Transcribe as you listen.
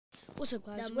What's up,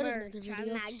 guys? The With merch. another video, I'm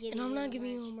not giving and I'm you not the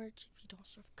giving merch. you a merch if you don't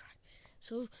subscribe.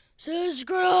 So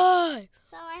subscribe.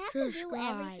 So I have to do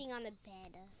Subscribe. everything on the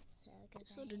bed.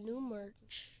 So the new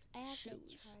merch, I have to shoes,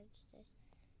 charge this.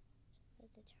 I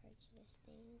have to charge this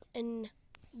thing. and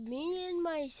me and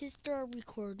my sister are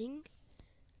recording.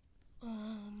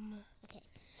 Okay.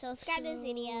 So subscribe this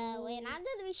video, and I'm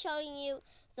going to be showing you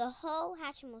the whole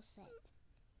Hatchimal set.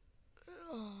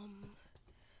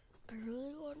 I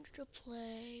really wanted to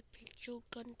play Picture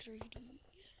Gun 3D.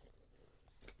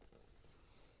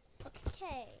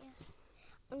 Okay.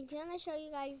 I'm going to show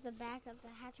you guys the back of the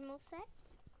Hatchimal set.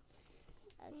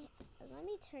 Okay. Let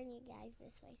me turn you guys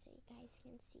this way so you guys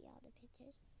can see all the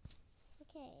pictures.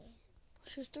 Okay.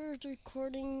 Sister is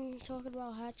recording, talking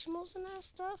about Hatchimals and that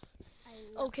stuff.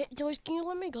 Okay. Okay, Joyce, can you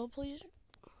let me go, please?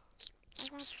 I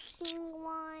got single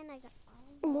one. I got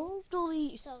all of No,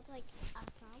 please. So it's like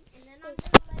awesome. And then I'm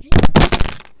gonna let you look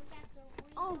at the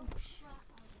window. Oh,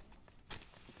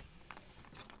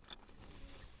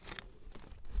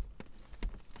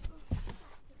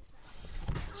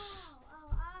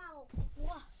 ow.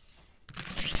 What?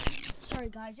 Sorry,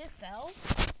 guys, it fell.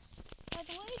 By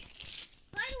the way.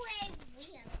 We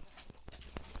have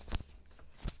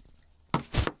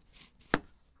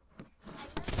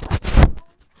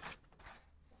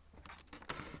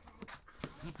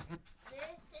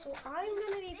So I'm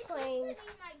gonna be playing. This used to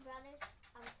be my brother's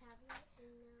tablet, and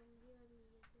we don't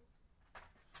use it.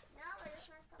 No, but it's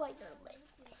not Spider-Man.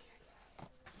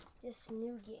 This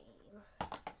new game.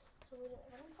 So we don't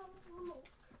let me find the remote.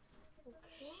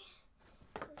 Okay.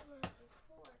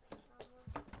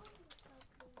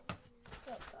 What's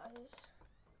up, guys?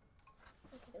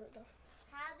 Okay, there we go.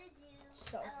 How did you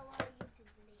So. LOL YouTube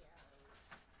videos?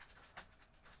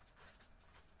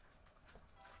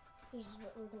 This is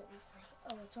what we're gonna be playing.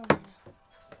 Oh, it's on now.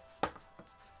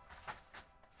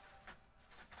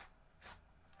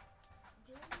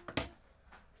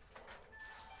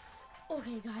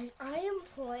 Okay, guys, I am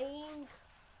playing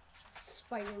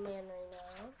Spider-Man right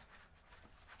now.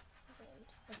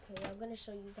 Okay, I'm gonna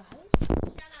show you guys. Shut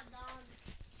up, dog.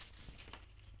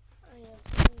 I am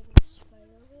playing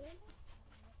Spider-Man.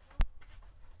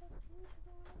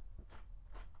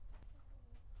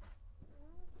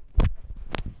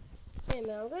 Hey,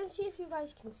 man, I'm gonna see if you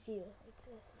guys can see it like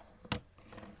this.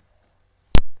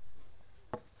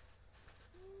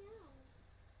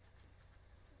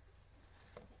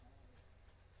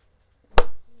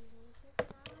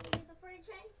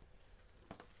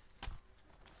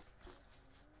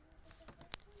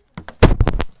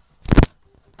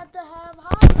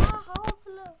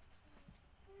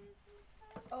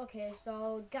 Okay,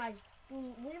 so guys,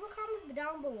 leave a comment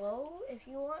down below if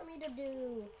you want me to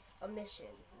do a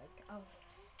mission. Like, I'll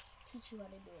teach you how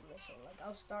to do a mission. Like,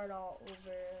 I'll start all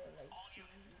over, like, see you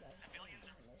guys do a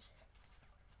mission.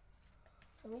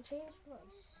 Let me change my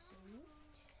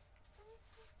suit.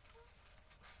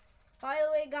 By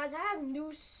the way, guys, I have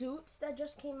new suits that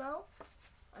just came out.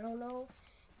 I don't know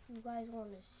if you guys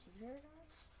want to see or not,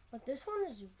 but this one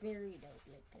is very dope,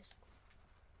 like this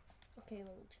one. Okay,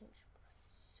 let me change my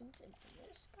suit into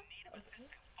this guy. Okay.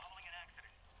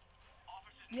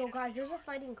 Yo, guys, there's a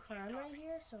fighting crime right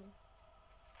here, so.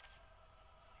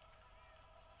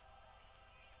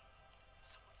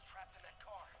 Someone's trapped in that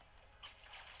car.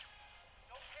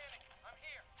 Don't panic. I'm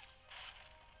here.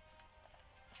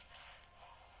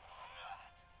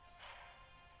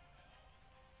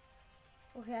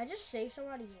 Okay, I just saved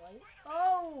somebody's life.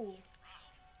 Oh!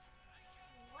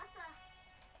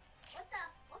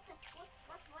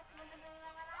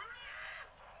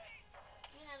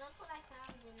 Gina, look what I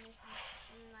found in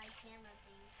my camera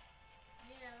thing.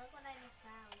 Gina, look what I just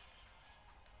found.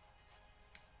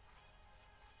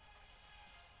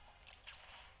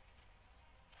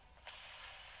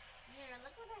 Gina,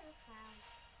 look what I just found.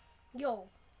 Yo,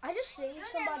 I just saved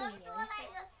Gina, somebody's look what life. I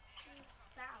just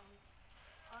found.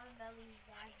 On Belly's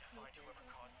dad's Find picture. whoever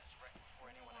caused this wreck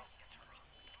before anyone else gets hurt.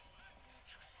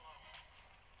 Too slow.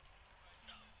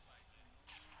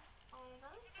 Oh,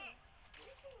 that's it.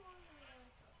 This is one of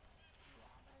those.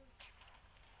 Yeah, that's.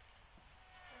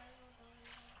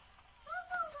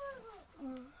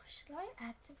 Should I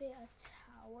activate a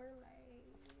tower?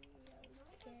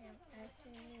 Okay, I'm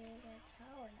activating a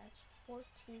tower. That's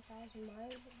 14,000 miles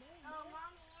away. Oh,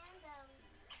 Mommy and Belly.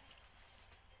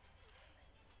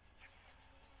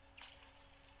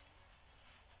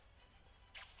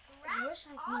 I wish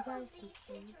you guys can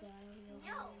see, but I don't know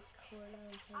how to record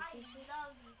on PlayStation. I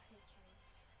love these pictures.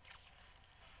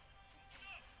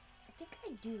 I think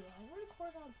I do. I'll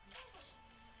record on PlayStation.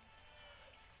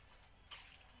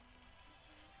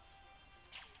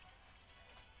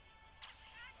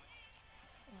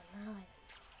 Oh, now I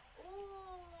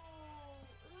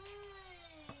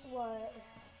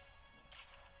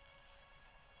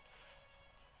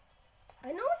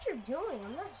doing?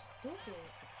 I'm not stupid.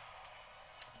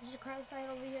 There's a crime fight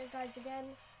over here, guys, again.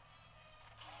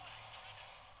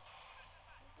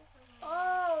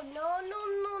 Oh, no, no,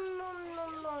 no, no, no,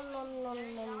 no, no, no, no, no.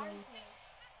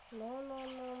 No, no, no, no,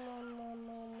 no, no,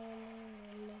 no,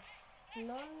 no. No, no,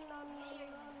 no,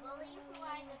 Bully who I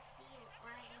just see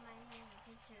right in my hand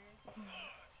pictures.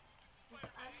 This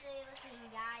ugly looking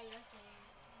guy looking.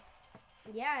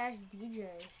 yeah, that's DJ.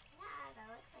 Nah, that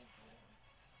looks like you.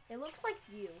 It looks like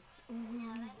you.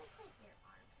 No, that looks like your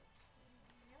armpit.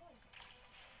 No, it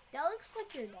doesn't. That looks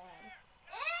like your dad.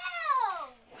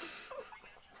 Ew!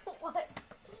 What?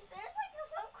 There's like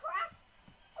some crack.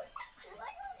 There's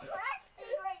like some crack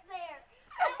thing right there.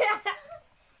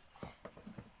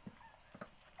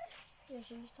 Yeah,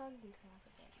 she's talking crap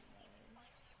again.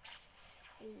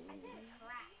 I said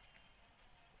crack.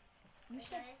 You Like,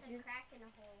 said there's a you're, crack in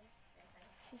the hole.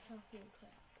 she's talking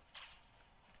crap.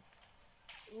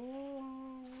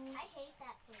 Ooh. I hate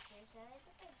that picture. Should I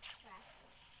just say crack?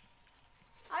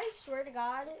 I swear to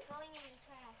God, It's going in the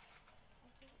trash.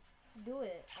 do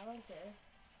it. I don't care.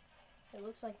 It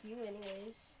looks like you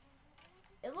anyways.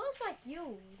 It looks like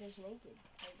you, just naked.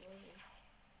 Like, really.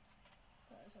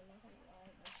 Guys, I'm not gonna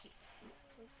lie. But she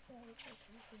looks like that. Looks like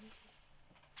you naked.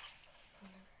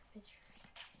 Pictures.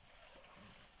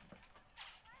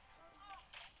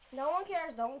 No one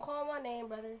cares. Don't call my name,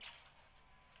 brother.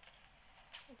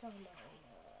 I'm talking about,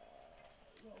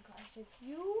 yo, guys, if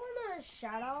you want to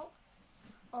shout out,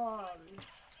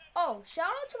 oh, shout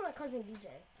out to my cousin DJ,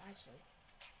 actually.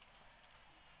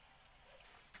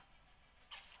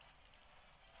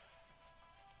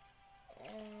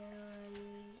 And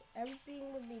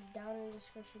everything would be down in the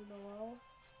description below.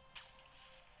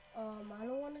 I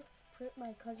don't want to print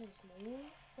my cousin's name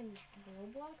in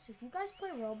Roblox. If you guys play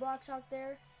Roblox out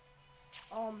there,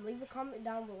 leave a comment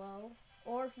down below.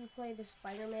 Or if you play the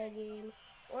Spider-Man game,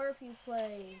 or if you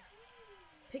play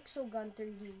Pixel Gun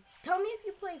 3D. Tell me if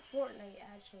you play Fortnite,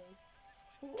 actually.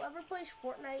 Whoever plays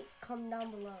Fortnite, come down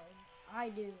below. I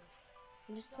do.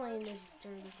 I'm just playing this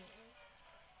dirty game.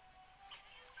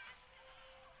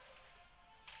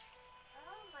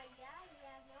 Oh my god, you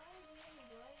have no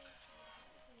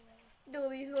idea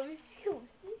Delete, let me see, let me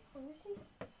see, let me see.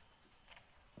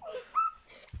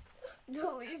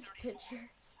 Delete's picture.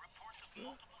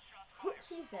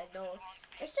 She said no.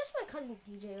 It's just my cousin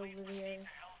DJ over there.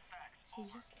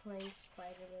 She's just playing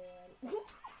Spider-Man.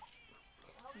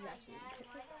 Oh She's my actually god,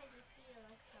 why do I just see you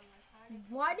like so much?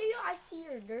 Why do I see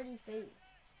your dirty face?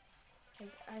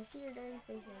 Like, I see your dirty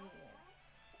face everywhere.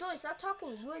 Joey, stop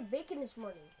talking. You ate bacon this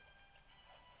morning.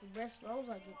 The breast smells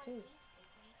like it too.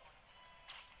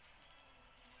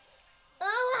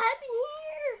 Oh, what happened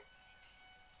here?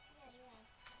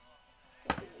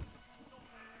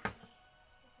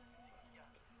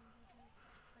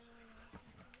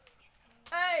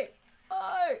 Hey!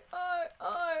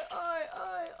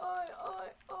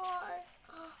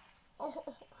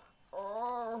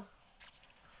 Oh.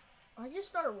 I just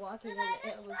started walking Did and I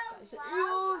it just was spell guy said, love?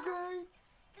 "You okay?"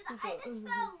 Did I just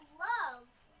spell love?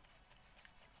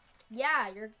 Yeah,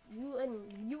 you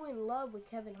in love with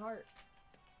Kevin Hart.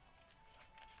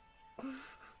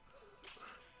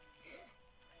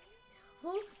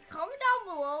 Who comment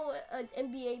down below an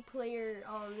NBA player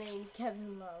named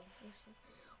Kevin Love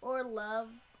or Love.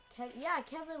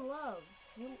 Kevin Love.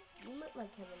 You look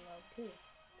like Kevin Love too.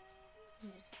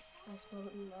 I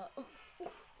spelled love.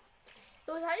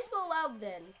 So how do you spell love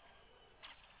then?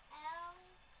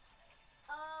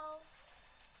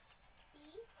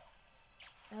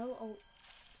 L-O-E? L-O.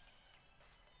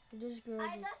 This girl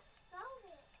I just. just spelled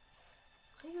it.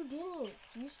 No, you didn't.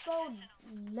 You spelled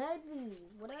Levy.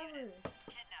 Whatever.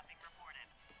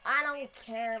 I don't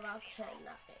care about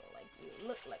kidnapping. Like, you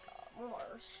look like a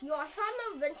horse. Yo, I found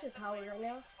a venture power right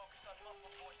now. Focus on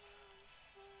muffled voices.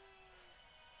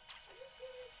 I just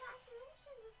gave you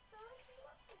transformation. Just spelled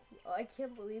love. Oh, I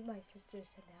can't believe my sister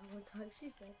said that one time. She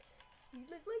said, "You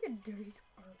look like a dirty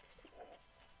armpit."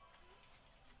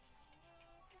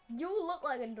 You look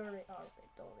like a dirty armpit,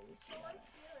 don't you see Troy that?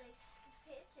 Felix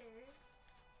pictures.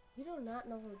 You do not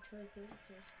know who Troy Felix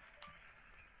is.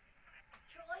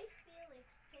 Troy Felix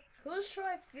pictures. Who's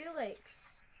Troy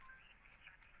Felix?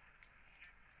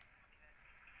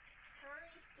 Troy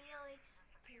Felix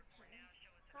pictures.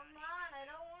 Come on, I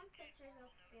don't want pictures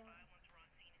of Felix.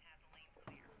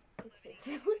 Fix it,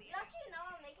 Felix. Don't you know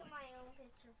I'm making my own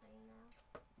picture frame now?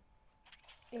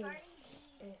 Hey, Cardi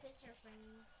B picture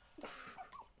frames.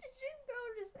 this girl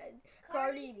just said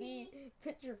Cardi B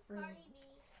picture Cardi frames.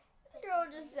 B. This girl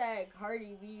just said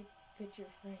Cardi B picture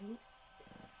frames.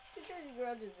 This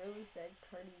girl just really said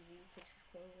Cardi B picture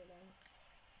frames right now.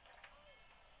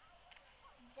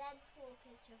 Deadpool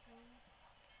picture frames.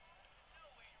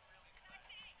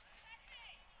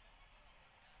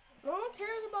 No one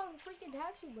cares about freaking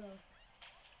Taxi Bro.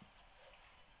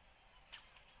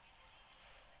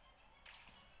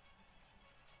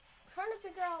 Trying to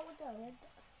figure out what the red.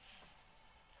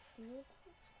 Do you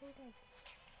think I?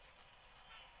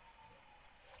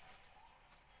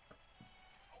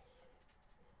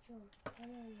 Sure. I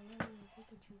don't know. Look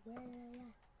at you. Where ya?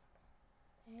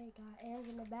 Hey, got hands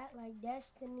in the back like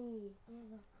Destiny.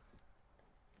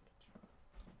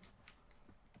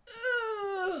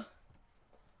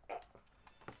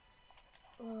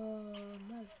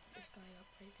 No, this guy up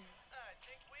right there. I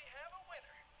think we have a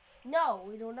winner. No,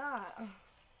 we do not.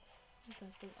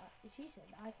 She said,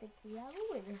 I think we have a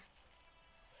winner.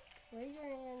 Raise your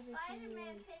hands if you Spider-Man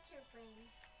win. picture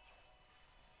frames.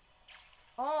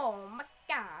 Oh my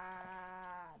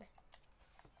god.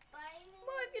 Spider-Man.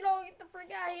 Well, if you don't get the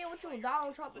freak out of here with you,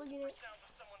 Donald Trump Listen looking for at. sounds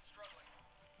of someone struggling.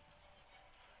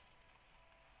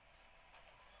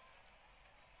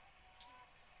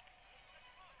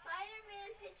 Spider-Man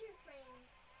picture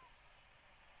frames.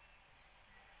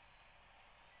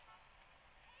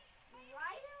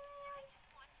 Spider-Man?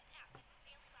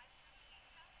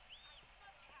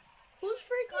 Who's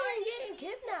freaking Guardian getting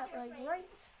picture kidnapped? Like, frame. right?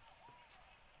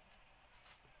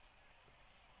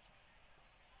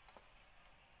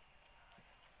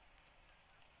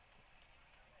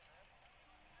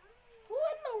 Who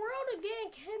in the world is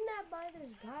getting kidnapped by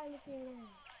this guy looking at?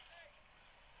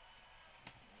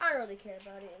 I don't really care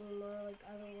about it anymore. Like,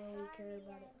 I don't really care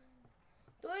about it.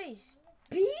 Please,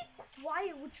 be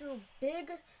quiet with your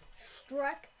big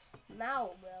Shrek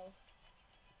mouth, bro.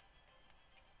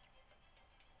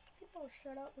 If you don't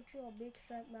shut up with your big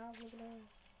Shrek mouth, look at that.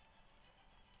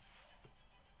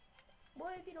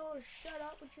 Boy, if you don't shut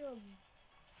up with your...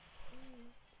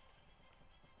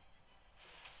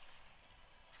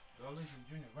 Go listen,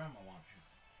 Junior. Grandma wants you.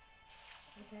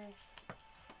 Okay.